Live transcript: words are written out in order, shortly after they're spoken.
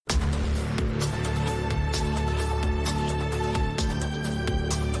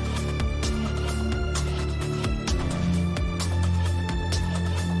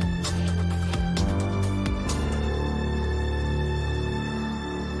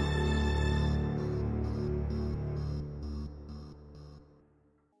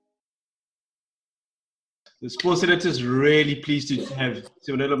The sports editor is really pleased to have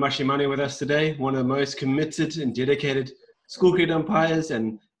Sibonelo Mashimane with us today, one of the most committed and dedicated school cricket umpires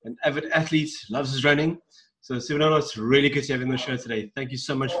and an avid athlete, loves his running. So Sibonelo, it's really good to have you on the show today. Thank you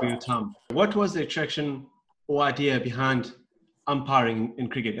so much for your time. What was the attraction or idea behind umpiring in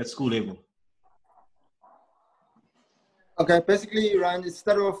cricket at school level? Okay, basically, Ryan, it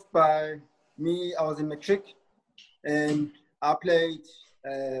started off by me. I was in matric and I played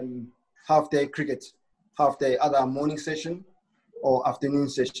half-day cricket, half-day, either morning session or afternoon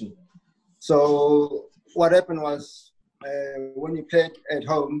session. So what happened was when you played at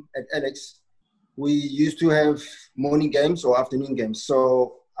home at Alex, we used to have morning games or afternoon games.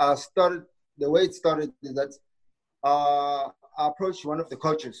 So the way it started is that I approached one of the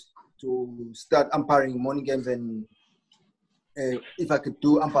coaches to start umpiring morning games and if I could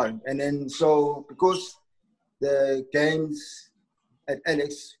do umpiring. And then so because the games at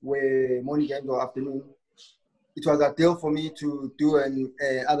Alex were morning games or afternoon, it was ideal for me to do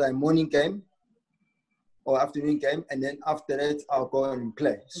either a morning game or afternoon game, and then after that I'll go and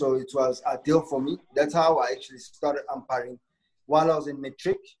play. So it was ideal for me. That's how I actually started umpiring while I was in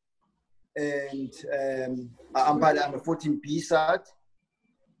matric, and I umpired on the 14B side.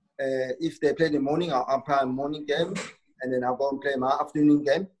 If they play the morning, I'll umpire a morning game, and then I'll go and play my afternoon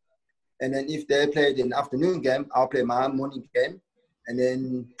game. And then if they played an afternoon game, I'll play my morning game, and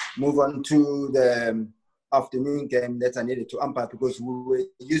then move on to the afternoon game that I needed to umpire because we were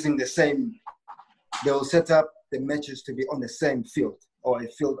using the same. They will set up the matches to be on the same field or a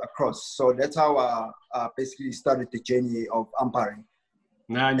field across. So that's how I basically started the journey of umpiring.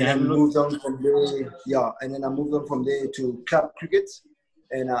 And then I moved on from there. Yeah, and then I moved on from there to club cricket,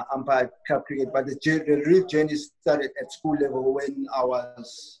 and I umpired club cricket. But the real journey started at school level when I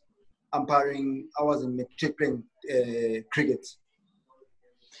was umpiring. I was in matric playing cricket.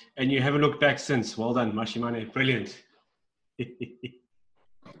 And you haven't looked back since. Well done, Mashimane. Brilliant.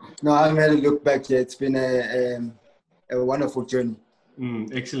 No, I haven't had a look back yet. It's been a wonderful journey.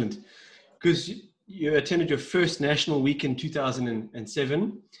 Excellent. Because you attended your first national week in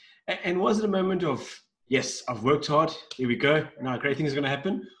 2007. And was it a moment of, yes, I've worked hard, here we go, now great things are going to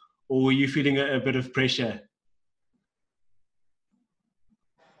happen? Or were you feeling a bit of pressure?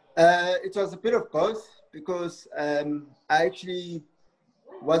 It was a bit of both because I actually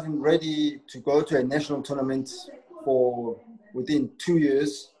wasn't ready to go to a national tournament for within 2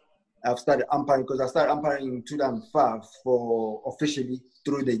 years. I've started umpiring because I started umpiring in 2005 for officially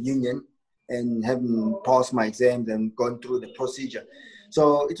through the union and having passed my exams and gone through the procedure.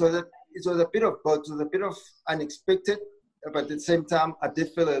 So it was a bit of both. It was a bit of unexpected, but at the same time, I did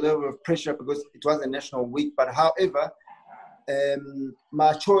feel a little bit of pressure because it was a national week. But however,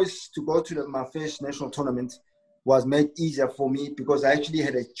 my choice to go to my first national tournament was made easier for me because I actually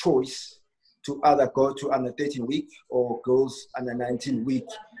had a choice to either go to under 13 week or girls under 19 week.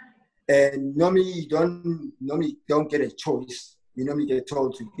 And normally you don't get a choice. You normally get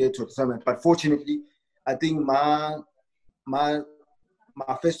told to get to a tournament. But fortunately, I think my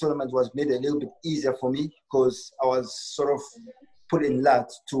first tournament was made a little bit easier for me because I was sort of put in luck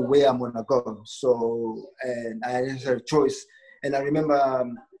to where I'm gonna go. So, and I had a choice. And I remember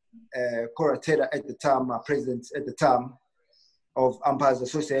Cora Taylor at the time, my president at the time of Umpires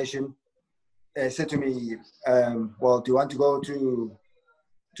Association, said to me, well, do you want to go to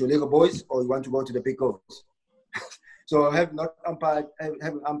Lego Boys or you want to go to the big girls? So I haven't umpired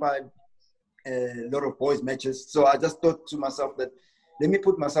a lot of boys matches. So I just thought to myself that let me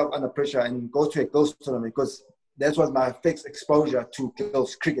put myself under pressure and go to a girls tournament because that was my first exposure to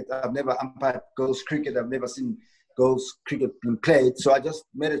girls cricket. I've never umpired girls cricket. I've never seen girls cricket being played. So I just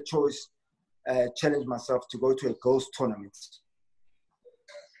made a choice, challenge myself to go to a girls tournament.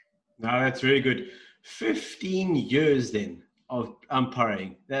 No, that's very good. 15 years then of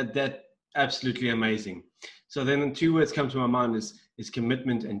umpiring. That absolutely amazing. So then 2 words come to my mind is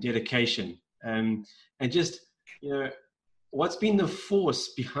commitment and dedication. And just, what's been the force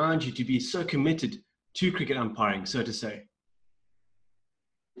behind you to be so committed to cricket umpiring, so to say?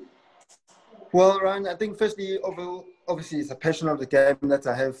 Well, Ryan, I think firstly, obviously it's a passion of the game that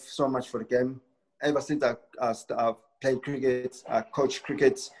I have so much for the game. Ever since I've played cricket, I coached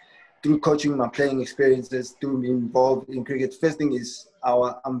cricket. Through coaching, my playing experiences, through being involved in cricket. First thing is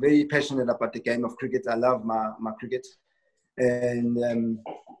I'm very passionate about the game of cricket. I love my cricket. And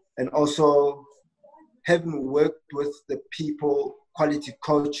also having worked with the people, quality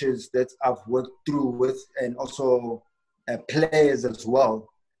coaches that I've worked through with, and also players as well.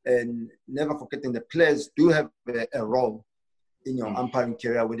 And never forgetting the players do have a role in your umpiring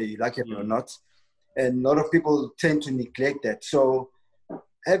career, whether you like it or not. And a lot of people tend to neglect that. So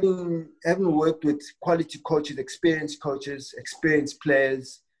having worked with quality coaches, experienced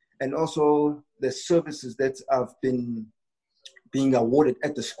players, and also the services that have been being awarded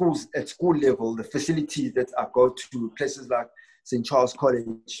at the schools, at school level, the facilities that I go to, places like St. Charles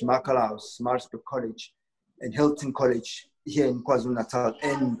College, Macalaus, Maritzburg College, and Hilton College here in KwaZulu-Natal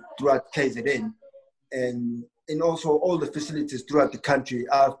and throughout KZN, and also all the facilities throughout the country.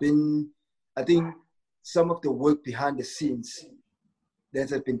 I think some of the work behind the scenes that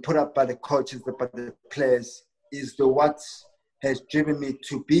has been put up by the coaches, by the players, is what has driven me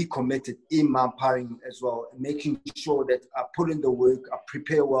to be committed in my umpiring as well, making sure that I put in the work, I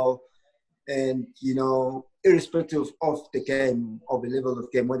prepare well, and, irrespective of the game, of the level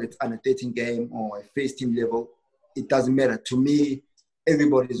of game, whether it's under 13 game or a first team level, it doesn't matter. To me,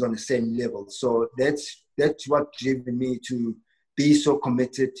 everybody is on the same level. So that's what driven me to be so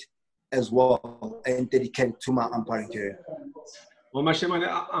committed as well and dedicated to my umpiring career. Well,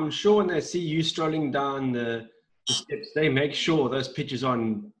 Mashimane, I'm sure when they see you strolling down the steps, they make sure those pitches are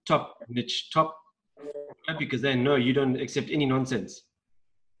on top, because they know you don't accept any nonsense.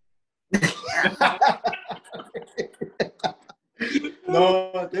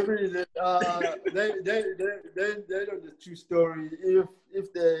 No, definitely. They know the true story.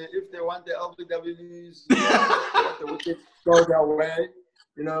 If they want the LBWs, the wickets go their way.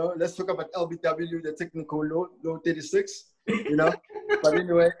 Let's talk about LBW, the technical low 36. But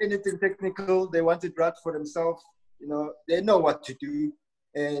anyway, anything technical, they want it right for themselves. They know what to do,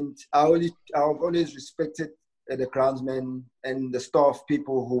 and I've always respected the groundsmen and the staff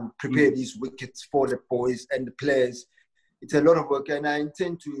people who prepare these wickets for the boys and the players. It's a lot of work, and I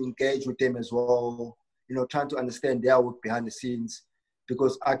intend to engage with them as well, trying to understand their work behind the scenes,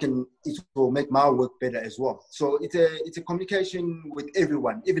 because it will make my work better as well. So it's a communication with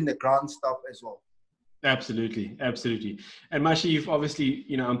everyone, even the ground staff as well. Absolutely. And Mashi, you've obviously,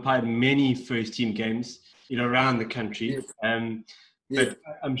 umpired many first team games, around the country. Yes. But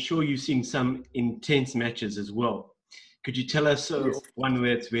I'm sure you've seen some intense matches as well. Could you tell us one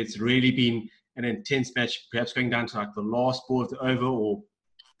where it's really been an intense match, perhaps going down to like the last ball of the over, or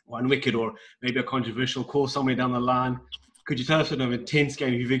one wicket, or maybe a controversial call somewhere down the line? Could you tell us an intense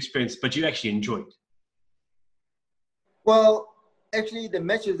game you've experienced, but you actually enjoyed? Well, actually, the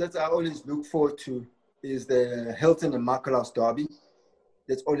matches that I always look forward to is the Hilton and Macalaus derby.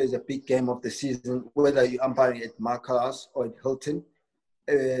 That's always a big game of the season, whether you're umpiring at Macalaus or at Hilton.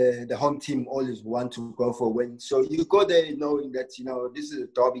 The home team always want to go for a win. So you go there knowing that, this is a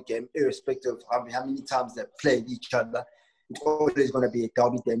derby game, irrespective of how many times they played each other. It's always going to be a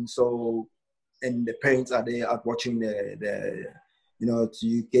derby game. So, and the parents are there out watching you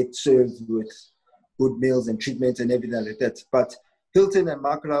get served with good meals and treatments and everything like that. But Hilton and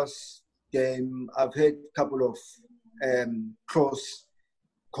Macalaus game, I've heard a couple of close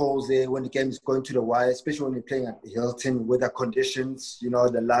calls there when the game is going to the wire, especially when you're playing at Hilton, weather conditions,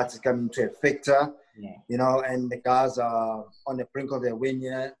 the lights are coming to a factor, and the guys are on the brink of their win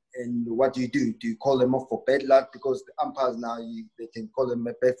here. And what do? Do you call them off for bad luck? Because the umpires now, they can call them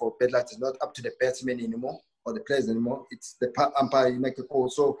for bad luck. It's not up to the batsmen anymore or the players anymore. It's the umpire, you make a call.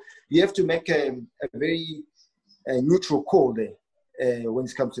 So you have to make a very neutral call there when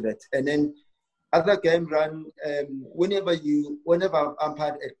it comes to that. And then other game run, whenever I've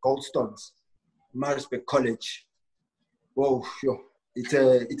umpired at Goldstones, Maritzburg College, it's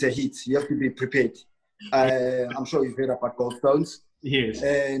a hit. You have to be prepared. I'm sure you've heard about Goldstones. Yes.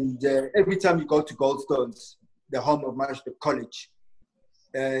 And every time you go to Goldstones, the home of Maritzburg College,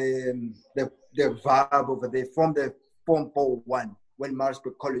 the vibe over there from the form ball one, when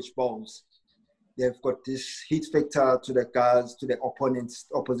Maritzburg College bowls, they've got this heat factor to the guys, to the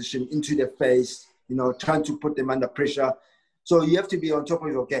opposition, into their face, trying to put them under pressure. So you have to be on top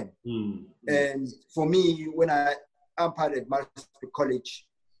of your game. Mm. And for me, when I umpired at Maritzburg College,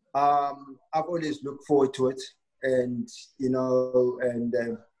 I've always looked forward to it. And,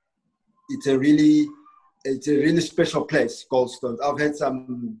 it's a really special place, Goldstones. I've had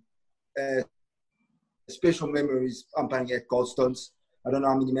some special memories umpiring at Goldstones. I don't know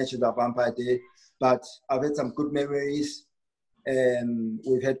how many matches I've umpired there, but I've had some good memories.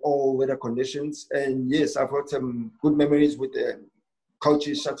 We've had all weather conditions. And yes, I've got some good memories with the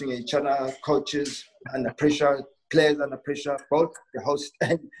coaches shouting at each other, coaches under pressure, players under pressure, both the host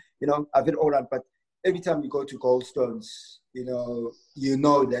and, I've had all that. But every time you go to Goldstones, you know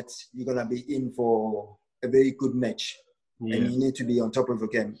that you're going to be in for a very good match. Yeah. And you need to be on top of the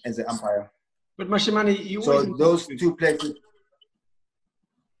game as an umpire. But Mashimane, those two places...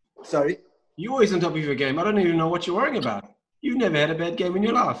 Sorry? You're always on top of your game. I don't even know what you're worrying about. You've never had a bad game in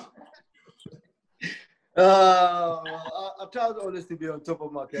your life. I tried always to be on top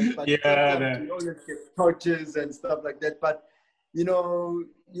of my game, but Yeah, sometimes no. you always get coaches and stuff like that. But you know,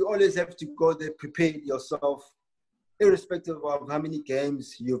 you always have to go there prepared yourself, irrespective of how many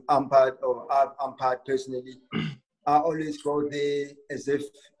games you've umpired or I've umpired personally. I always go there as if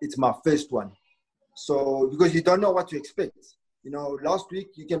it's my first one. So because you don't know what to expect. You know, last week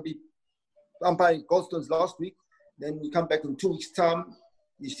you can be umpiring Goldstones last week, then you come back in 2 weeks' time,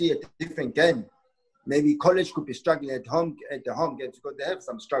 you see a different game. Maybe college could be struggling at the home games because they have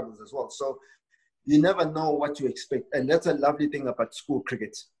some struggles as well. So you never know what to expect, and that's a lovely thing about school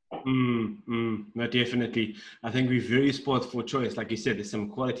cricket. No, definitely. I think we're very spoiled for choice. Like you said, there's some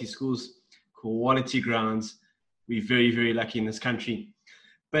quality schools, quality grounds. We're very, very lucky in this country.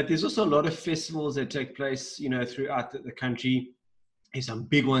 But there's also a lot of festivals that take place, you know, throughout the country. There's some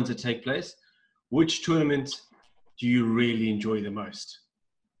big ones that take place. Which tournament do you really enjoy the most?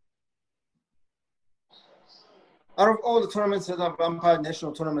 Out of all the tournaments that I've umpired,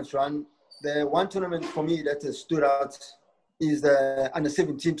 national tournaments run, the one tournament for me that has stood out is the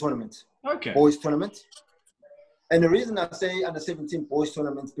under-17 tournament, Okay. boys tournament. And the reason I say under-17 boys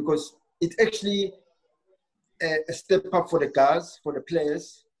tournament because it's actually a step up for the guys, for the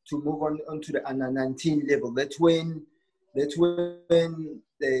players to move on to the under-19 level. That's when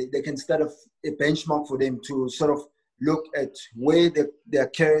they can start a benchmark for them to sort of look at where their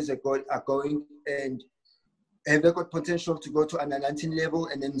careers are going and have they got potential to go to under 19 level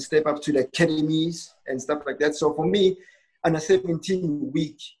and then step up to the academies and stuff like that. So for me, under 17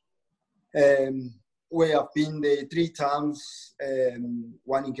 week, where I've been there 3 times,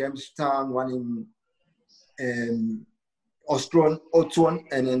 one in Grahamstown, one in Oudtshoorn,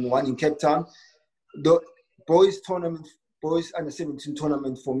 and then one in Cape Town. The boys under 17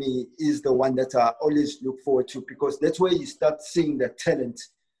 tournament for me is the one that I always look forward to because that's where you start seeing the talent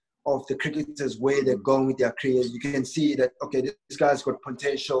of the cricketers, where they're going with their careers. You can see that, okay, this guy's got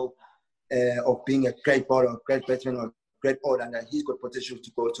potential of being a great bowler, great batsman, or great all-rounder. He's got potential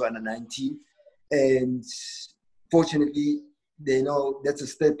to go to under 19. And fortunately, they know that's a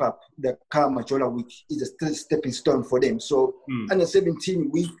step up. The Majola week is a stepping stone for them. So under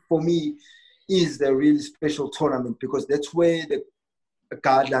 17 week, for me, is the really special tournament because that's where the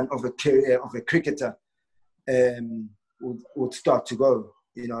guideline of a career of a cricketer would start to go,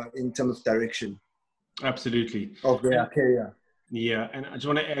 you know, in terms of direction. Absolutely. Of their career. Yeah, and I just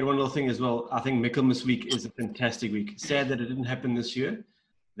want to add one little thing as well. I think Michaelmas week is a fantastic week. Sad that it didn't happen this year.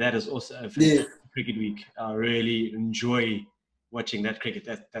 That is also a fantastic cricket week. I really enjoy watching that cricket.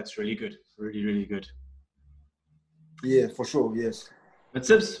 That's really good. Really, really good. Yeah, for sure, yes. But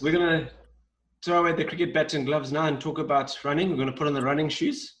Sibs, we're going to throw away the cricket bats and gloves now and talk about running. We're going to put on the running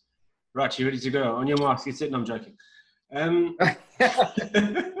shoes. Right, you ready to go? On your marks, get set. No, I'm joking.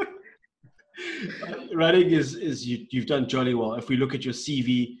 Running is you've done jolly well. If we look at your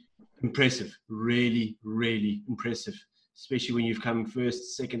CV, impressive, really, really impressive, especially when you've come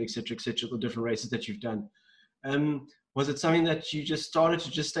first, second, etc., the different races that you've done. Was it something that you just started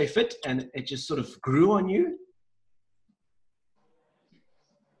to just stay fit and it just sort of grew on you?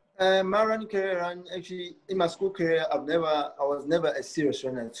 My running career, actually, in my school career, I was never a serious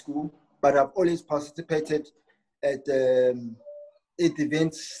runner at school, but I've always participated at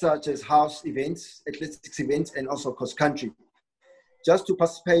events such as house events, athletics events, and also cross country, just to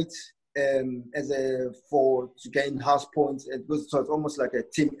participate to gain house points. It was almost like a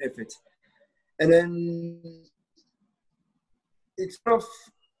team effort. And then it's sort of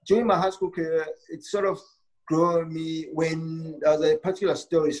during my high school career, it sort of grew on me when there was a particular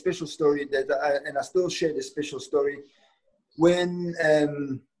story, special story and I still share the special story when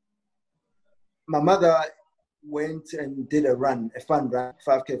my mother went and did a fun run,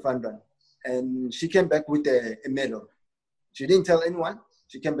 5K fun run. And she came back with a medal. She didn't tell anyone.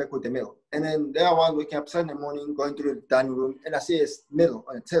 She came back with a medal. And then there I was waking up Sunday morning, going through the dining room, and I see a medal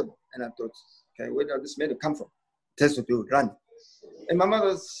on a table. And I thought, okay, where did this medal come from? It has to do with running. And my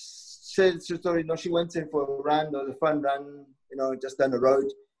mother said the story, she went in for a run, or a fun run, just down the road,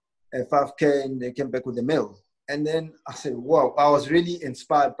 a 5K, and they came back with a medal. And then I said, wow, I was really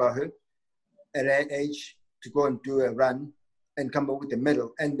inspired by her at that age to go and do a run and come up with a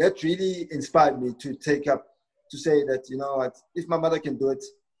medal. And that really inspired me to take up, to say that, what, if my mother can do it,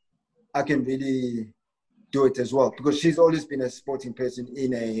 I can really do it as well. Because she's always been a sporting person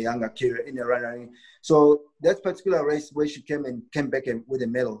in a younger career, in a running. So that particular race where she came back with a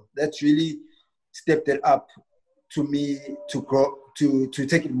medal, that's really stepped it up to me to grow, to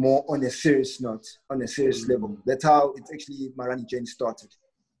take it more on a serious note, on a serious level. That's how it's actually my running journey started.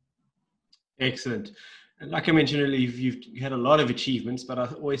 Excellent. And like I mentioned earlier, you've had a lot of achievements, but I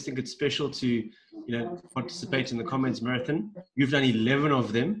always think it's special to, participate in the Comrades Marathon. You've done 11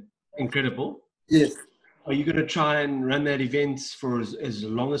 of them. Incredible. Yes. Are you going to try and run that event for as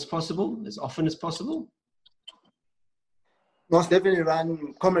long as possible, as often as possible? Most definitely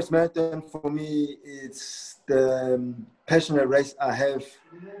run Commerce Marathon. For me, it's the passionate race I have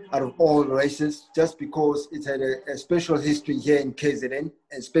out of all races, just because it had a special history here in KZN,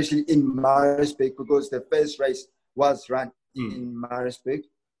 especially in Maritzburg, because the first race was run in Maritzburg,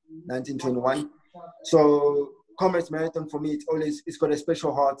 1921. So Commerce Marathon for me, it's got a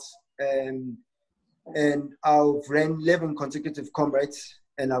special heart. And I've ran 11 consecutive comrades,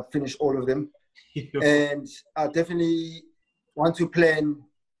 and I've finished all of them. And I definitely want to plan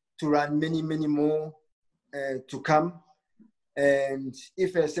to run many, many more to come. And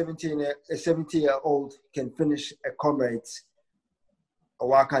if a 70-year-old can finish a comrade,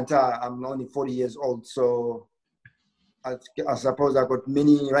 why can't I? I'm only 40 years old, so I suppose I've got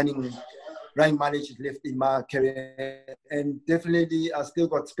many running mileage left in my career. And definitely I still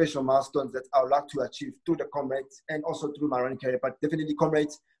got special milestones that I would like to achieve through the comrades and also through my running career. But definitely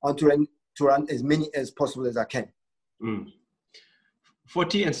comrades, I want to run as many as possible as I can.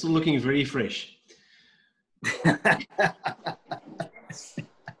 40 and still looking very fresh.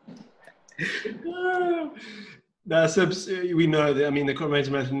 Now, Sibs, we know that, I mean, the Comrades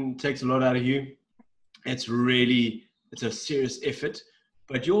Marathon takes a lot out of you. It's a serious effort.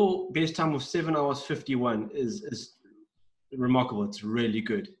 But your best time of 7 hours 51 is remarkable. It's really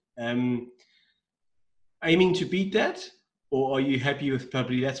good. Aiming to beat that? Or are you happy with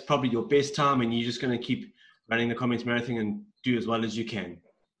that's probably your best time and you're just going to keep running the Comrades Marathon and do as well as you can?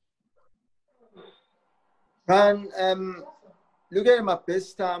 Looking at my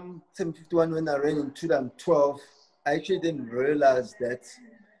best time, 7:51, when I ran in 2012, I actually didn't realize that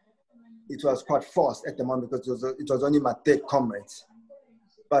it was quite fast at the moment because it was only my third Comrades.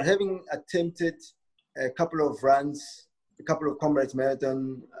 But having attempted a couple of runs, a couple of Comrades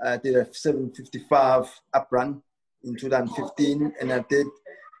Marathon, I did a 7:55 up run in 2015, and I did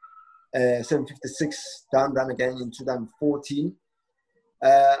a 7:56 down run again in 2014.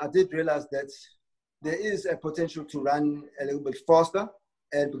 I did realize that there is a potential to run a little bit faster,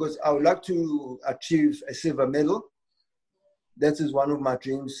 and because I would like to achieve a silver medal. That is one of my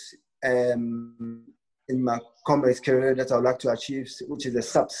dreams in my comrades career that I would like to achieve, which is a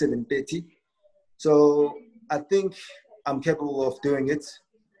sub 7:30. So I think I'm capable of doing it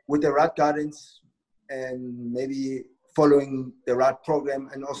with the right guidance and maybe following the right program,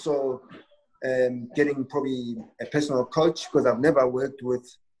 and also getting probably a personal coach, because I've never worked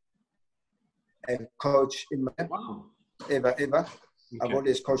with a coach in my ever. Okay. I've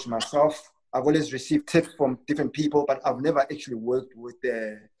always coached myself. I've always received tips from different people, but I've never actually worked with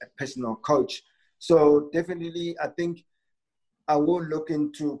a personal coach. So definitely, I think I will look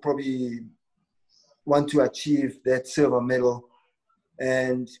into probably want to achieve that silver medal,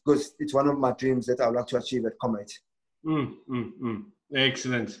 and because it's one of my dreams that I would like to achieve at Comrades.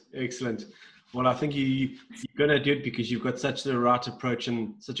 Excellent. Well, I think you're going to do it because you've got such the right approach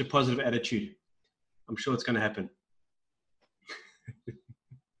and such a positive attitude. I'm sure it's going to happen.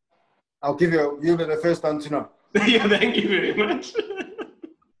 You'll be the first one to know. Yeah, thank you very much.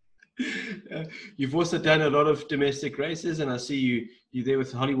 You've also done a lot of domestic races, and I see you're there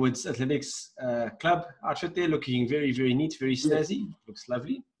with Hollywood's Athletics Club outfit there, looking very, very neat, very snazzy. Yeah. Looks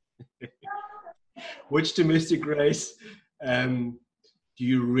lovely. Which domestic race do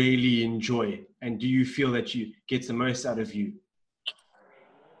you really enjoy, and do you feel that you get the most out of you?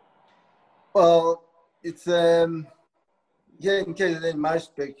 Well, it's here in KZN,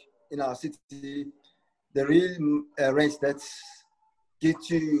 Maritzburg, in our city, the real race that gives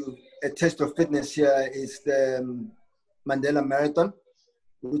you a test of fitness here is the Mandela Marathon,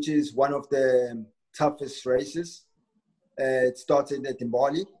 which is one of the toughest races. It started at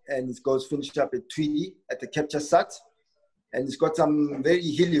Mbali and it goes finished up at Tweedy at the capture site, and it's got some very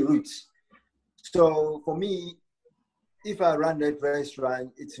hilly routes. So for me, if I run that race,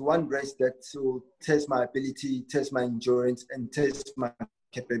 it's one race that will test my ability, test my endurance, and test my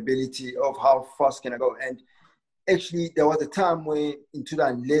capability of how fast can I go. And actually, there was a time where in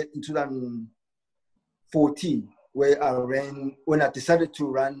 2014, where when I decided to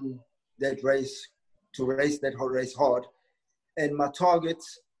run that race, to race that whole race hard, and my target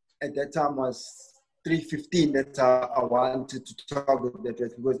at that time was 3:15. That's how I wanted to target that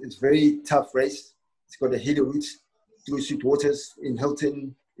race, because it's a very tough race. It's got a hilly route through Sweet Waters, in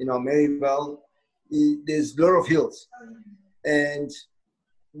Hilton, Maryvale. There's a lot of hills. And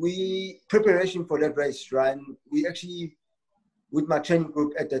preparation for that race, we actually, with my training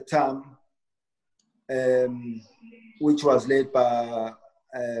group at the time, which was led by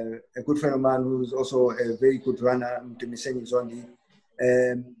a good friend of mine who's also a very good runner, Mtumiseni Zondi.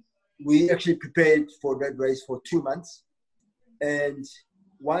 We actually prepared for that race for 2 months. And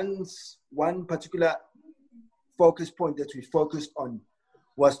one particular focus point that we focused on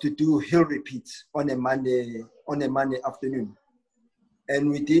was to do hill repeats on a Monday afternoon. And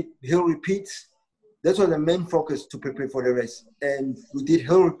we did hill repeats. That was the main focus to prepare for the race. And we did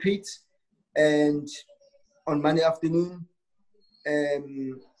hill repeats and on Monday afternoon.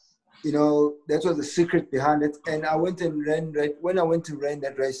 That was the secret behind it. And I went and ran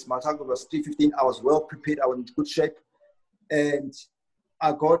that race, my target was 3:15. I was well prepared. I was in good shape. And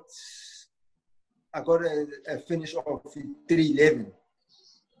I got a finish of 3:11.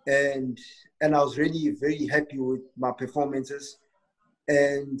 And I was really very happy with my performances.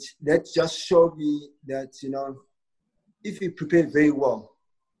 And that just showed me that, if you prepare very well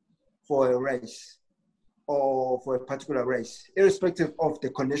for a race or for a particular race, irrespective of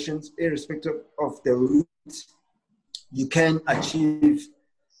the conditions, irrespective of the routes, you can achieve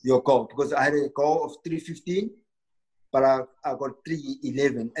your goal. Because I had a goal of 3:15, but I got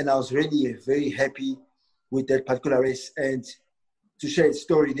 3:11. And I was really very happy with that particular race. And to share a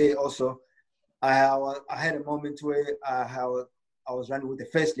story there also, I had a moment where I was running with the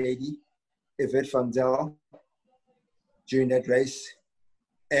first lady, Yvette van Zel, during that race.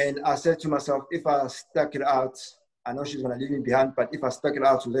 And I said to myself, if I stuck it out, I know she's going to leave me behind, but if I stuck it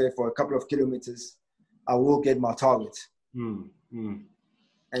out with her for a couple of kilometers, I will get my target. And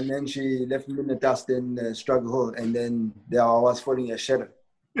then she left me in the dust in Struggle Hill, and then there I was falling a shadow.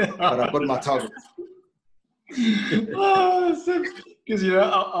 But I got my target. Because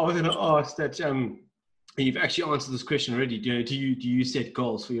I was going to ask that you've actually answered this question already. Do you set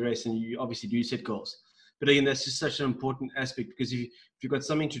goals for your race? And you obviously do set goals. But again, that's just such an important aspect, because if you've got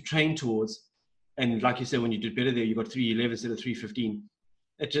something to train towards, and like you said, when you did better there, you got 3:11 instead of 3:15.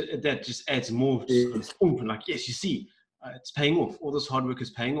 That just adds more. Yes. Like, yes, you see, it's paying off. All this hard work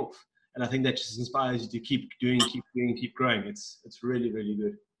is paying off, and I think that just inspires you to keep doing, keep growing. It's really, really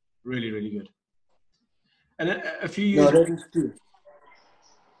good, really, really good. And a few years. No, that is true.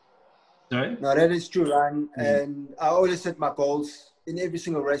 Sorry? No, that is true, Ryan. And I always set my goals in every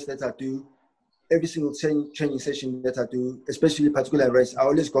single race that I do, every single training session that I do, especially a particular race. I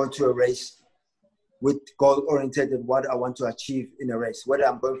always go to a race with goal-oriented, what I want to achieve in a race, whether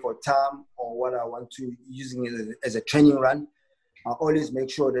I'm going for time or what I want to, using it as a training run. I always make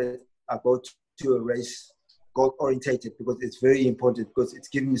sure that I go to a race goal-oriented, because it's very important, because it's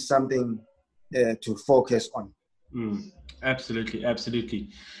giving me something to focus on. Absolutely.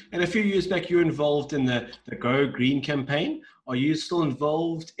 And a few years back, you were involved in the Go Green campaign. Are you still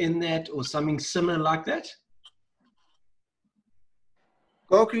involved in that or something similar like that?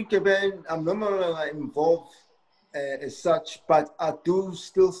 Go Green campaign, I'm no longer involved as such, but I do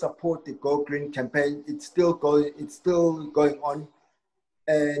still support the Go Green campaign. It's still going on,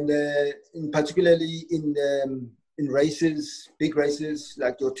 and in particularly in races, big races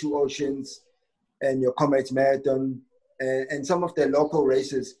like your Two Oceans and your Comrades Marathon, and some of the local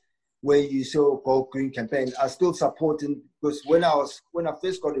races where you saw Go Green campaign, I still supporting, because when I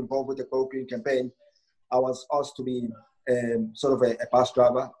first got involved with the Go Green campaign, I was asked to be sort of a bus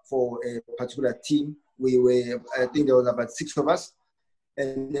driver for a particular team. I think there was about 6 of us,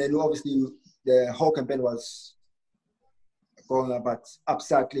 and then obviously the whole campaign was going about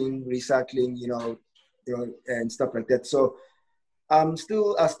upcycling, recycling, and stuff like that. So I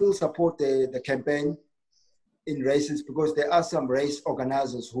still support the campaign in races, because there are some race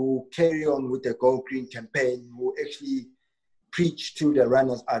organizers who carry on with the Go Green campaign, who actually preach to the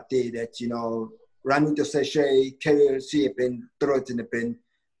runners out there that, run with the sachet, see a bin, throw it in the bin,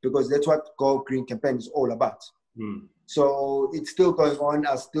 because that's what Go Green campaign is all about. So it's still going on.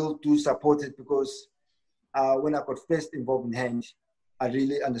 I still do support it, because when I got first involved in hand, I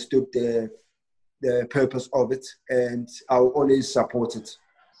really understood the purpose of it, and I will always support it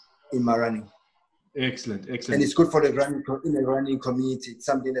in my running. Excellent. And it's good for the running community. It's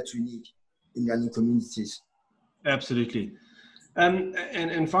something that we need in running communities. Absolutely. And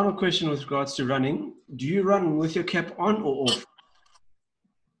final question with regards to running: do you run with your cap on or off?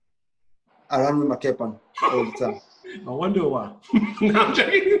 I run with my cap on all the time. I wonder why. No, I'm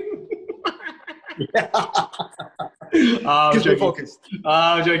joking. Keep me focused.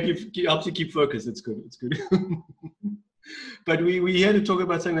 Helps you keep focused. It's good. But we're here to talk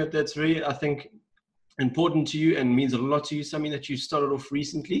about something that's very, I think, important to you and means a lot to you, something that you started off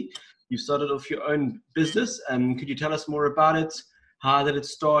recently. You started off your own business, and could you tell us more about it? How did it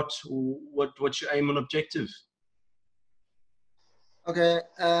start? What's your aim and objective? Okay.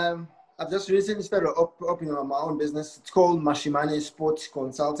 I I've just recently started opening my own business. It's called Mashimane Sports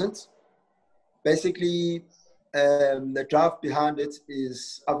Consultants. Basically, the draft behind it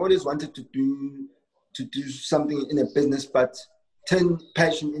is I've always wanted to do something in a business, but turn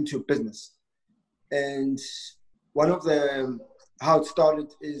passion into a business. And one of how it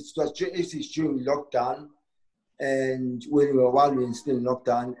started is during lockdown, and while we were still in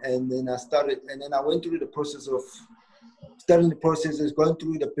lockdown, and then I went through the process of studying the processes, going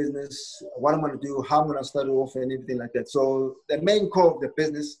through the business, what I'm going to do, how I'm going to start it off, and everything like that. So the main core of the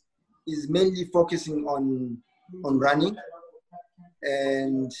business is mainly focusing on running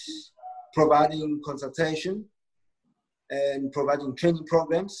and providing consultation and providing training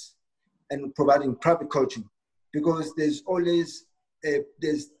programs and providing private coaching, because there's always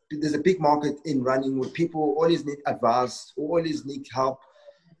there's a big market in running where people always need advice, always need help,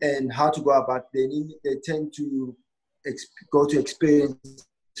 and how to go about. They tend to go to experienced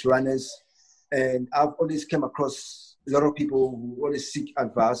runners, and I've always come across a lot of people who always seek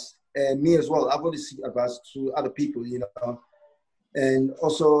advice, and me as well. I've always seek advice to other people, And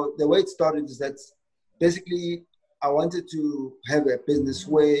also the way it started is that basically I wanted to have a business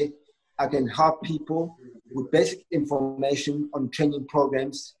where I can help people with basic information on training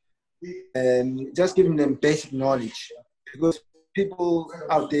programs and just giving them basic knowledge, because people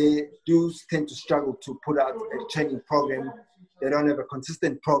out there do tend to struggle to put out a training program. They don't have a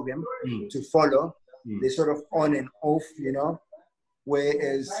consistent program to follow. They sort of on and off,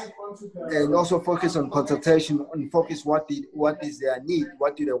 whereas, and also focus on consultation and focus what is their need,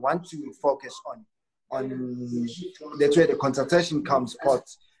 what do they want to focus on. That's where the consultation comes part.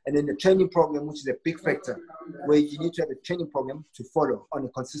 And then the training program, which is a big factor, where you need to have a training program to follow on a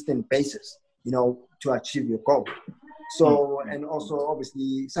consistent basis, to achieve your goal. So, and also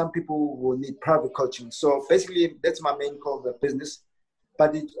obviously some people will need private coaching. So basically that's my main core of the business,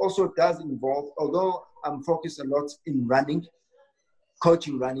 but it also does involve, although I'm focused a lot in running,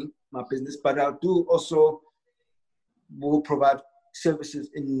 coaching running, my business, but I do also will provide services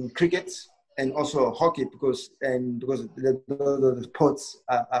in cricket and also hockey, because the sports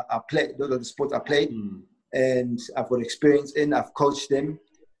are played, those are the sports I play, and I've got experience in, I've coached them,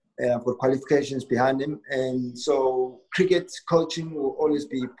 and I've got qualifications behind them, and so cricket coaching will always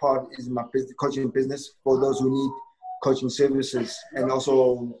be is my business, coaching business for those who need coaching services, and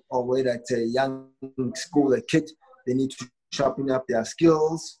also whether it's a young school, a kid, they need to sharpen up their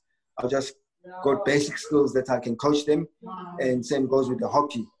skills. I've just got basic skills that I can coach them, and same goes with the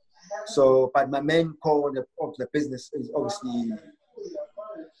hockey. So, but my main core of the business is obviously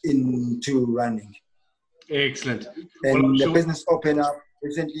into running. Excellent. And the business opened up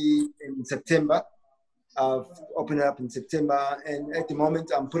recently in September. I've opened up in September, and at the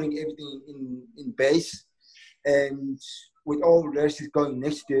moment I'm putting everything in base. And with all races going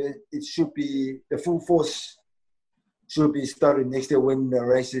next year, it should be the full force should be started next year when the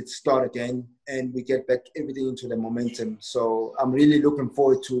races start again and we get back everything into the momentum. So I'm really looking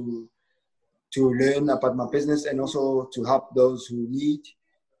forward to learn about my business and also to help those who need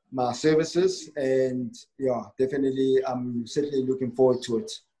my services. And yeah, definitely, I'm certainly looking forward to it.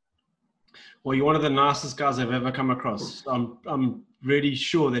 Well, you're one of the nicest guys I've ever come across. I'm really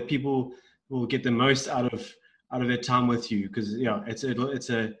sure that people will get the most out of their time with you, because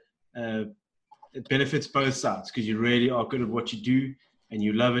it benefits both sides, because you really are good at what you do and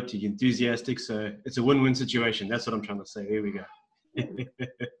you love it, you're enthusiastic. So it's a win-win situation. That's what I'm trying to say. There we go.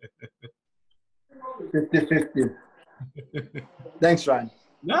 50-50. Thanks, Ryan.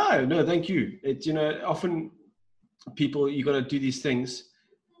 No, thank you. It's, often people, you got to do these things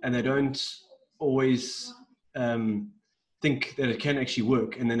and they don't always think that it can actually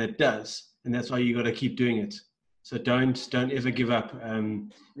work, and then it does. And that's why you got to keep doing it. So don't ever give up.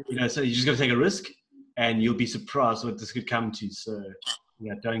 So you just got to take a risk, and you'll be surprised what this could come to. So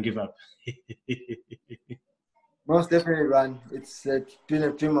don't give up. Most definitely, Ryan. It's been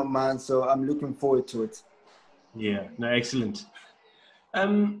a dream of mine, so I'm looking forward to it. Yeah, no, excellent.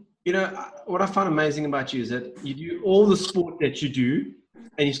 What I find amazing about you is that you do all the sport that you do,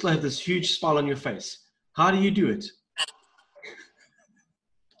 and you still have this huge smile on your face. How do you do it?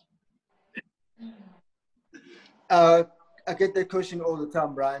 I get that question all the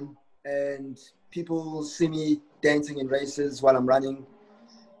time, Brian, and people see me dancing in races while I'm running.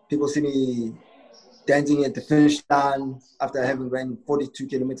 People see me dancing at the finish line after having run 42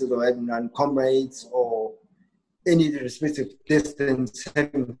 kilometers or having run comrades or any respective distance,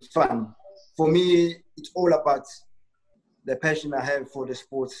 having fun. For me, it's all about the passion I have for the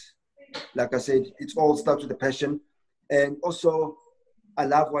sport. Like I said, it all starts with the passion. And also, I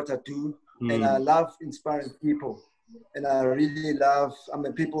love what I do, and I love inspiring people. and I'm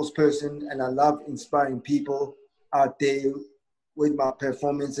a people's person, and I love inspiring people out there with my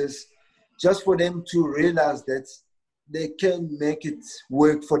performances, just for them to realize that they can make it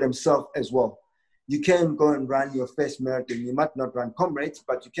work for themselves as well. You can go and run your first marathon. You might not run comrades,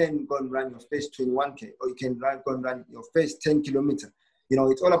 but you can go and run your first 21K, or you can go and run your first 10 kilometer.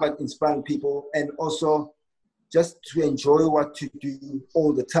 It's all about inspiring people, and also just to enjoy what you do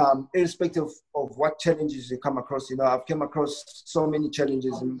all the time, irrespective of what challenges you come across. I've come across so many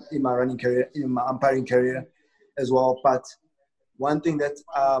challenges in my running career, in my umpiring career as well. But one thing that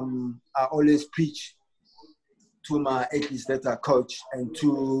I always preach to my athletes that I coach, and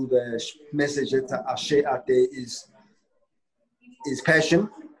to the message that I share out there, is passion.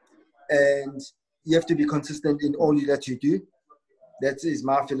 And you have to be consistent in all that you do. That is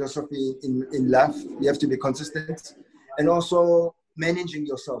my philosophy in life. You have to be consistent, and also managing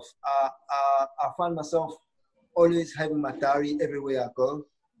yourself. I find myself always having my diary everywhere I go.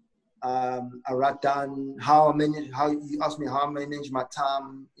 I write down how you ask me how I manage my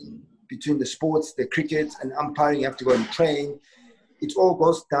time between the sports, the cricket, and umpiring. You have to go and train. It all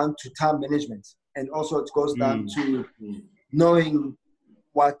goes down to time management, and also it goes down to knowing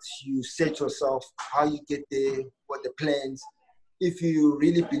what you set yourself, how you get there, what the plans. If you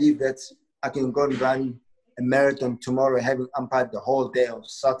really believe that I can go and run a marathon tomorrow, having umpired the whole day of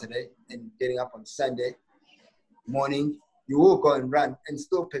Saturday and getting up on Sunday morning, you will go and run and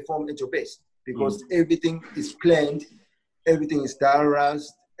still perform at your best, because everything is planned, everything is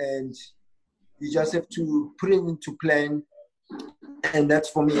diarized, and you just have to put it into plan. And that's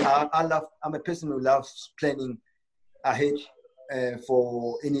for me. I'm a person who loves planning ahead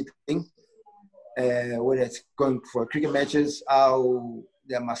for anything. Whether it's going for cricket matches,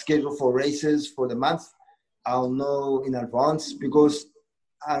 my schedule for races for the month, I'll know in advance, because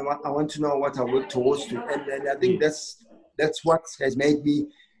I want to know what I work towards to. And I think that's what has made me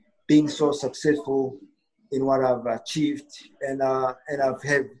being so successful in what I've achieved. And I've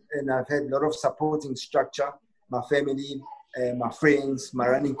had a lot of supporting structure, my family, my friends, my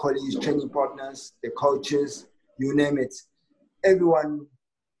running colleagues, training partners, the coaches, you name it. Everyone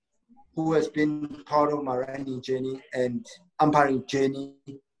who has been part of my running journey and umpiring journey,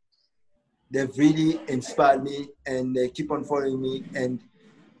 they've really inspired me, and they keep on following me. And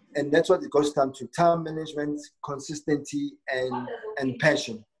that's what it goes down to: time management, consistency, and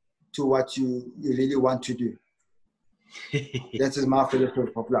passion to what you really want to do. That is my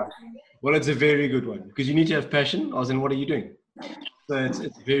philosophy of life. Well, it's a very good one, because you need to have passion, as in what are you doing? So it's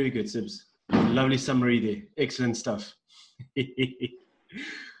very good, Sibs. Lovely summary there. Excellent stuff.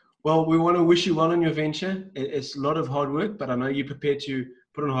 Well, we want to wish you well in your venture. It's a lot of hard work, but I know you're prepared to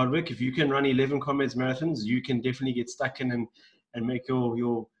put on hard work. If you can run 11 comrades marathons, you can definitely get stuck in and make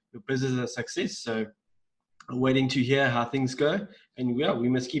your business a success. So waiting to hear how things go. And yeah, we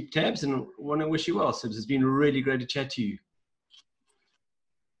must keep tabs, and want to wish you well, Sibs. It's been really great to chat to you.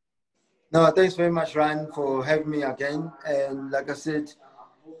 No, thanks very much, Ryan, for having me again. And like I said,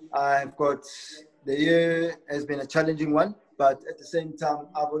 the year has been a challenging one, but at the same time,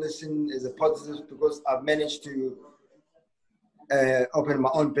 I've always seen it as a positive, because I've managed to open my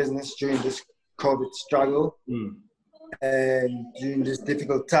own business during this COVID struggle and during these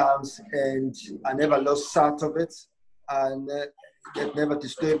difficult times, and I never lost sight of it, and it never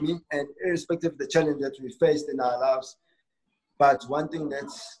disturbed me, and irrespective of the challenge that we faced in our lives. But one thing that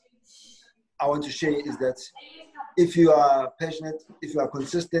I want to share is that if you are passionate, if you are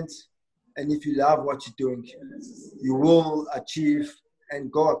consistent, and if you love what you're doing, you will achieve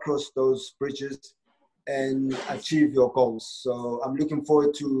and go across those bridges and achieve your goals. So I'm looking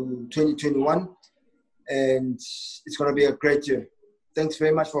forward to 2021, and it's going to be a great year. Thanks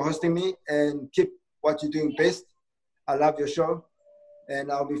very much for hosting me, and keep what you're doing best. I love your show,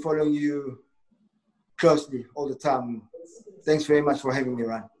 and I'll be following you closely all the time. Thanks very much for having me,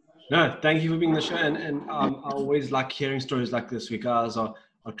 Ryan. No, thank you for being on the show. And I always like hearing stories like this, where guys are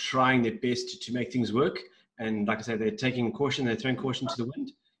trying their best to make things work. And like I said, they're taking caution, they're throwing caution to the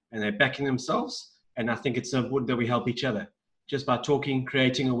wind, and they're backing themselves. And I think it's so important that we help each other. Just by talking,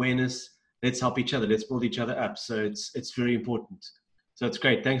 creating awareness, let's help each other, let's build each other up. So it's very important. So it's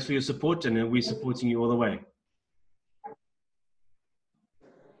great. Thanks for your support, and we're supporting you all the way.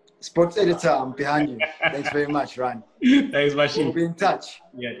 Sports editor, I'm behind you. Thanks very much, Ryan. Thanks, Mashi. We'll be in touch.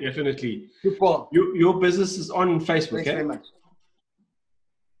 Yeah, definitely. Football. Your business is on Facebook, Thanks very much.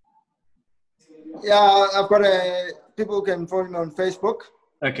 Yeah, I've got people can follow me on Facebook.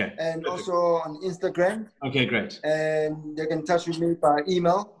 Okay. And also on Instagram. Okay, great. And they can touch with me by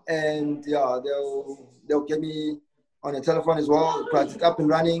email, and yeah, they'll get me on a telephone as well. But it's up and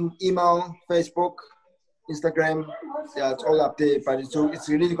running. Email, Facebook, Instagram. Yeah, it's all up there. But it's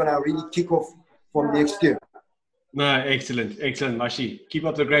really gonna really kick off from next year. No, excellent, Mashi. Keep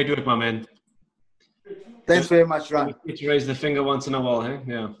up the great work, my man. Thanks very much, Ron. Get to raise the finger once in a while, huh?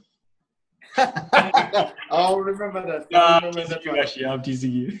 Yeah. I'll remember that. I'm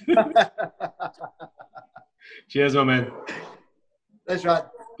teasing you. Cheers, my man. That's right.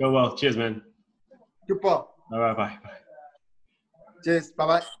 Go well. Cheers, man. Goodbye. All right, bye. Cheers.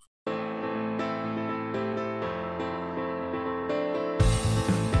 Bye-bye.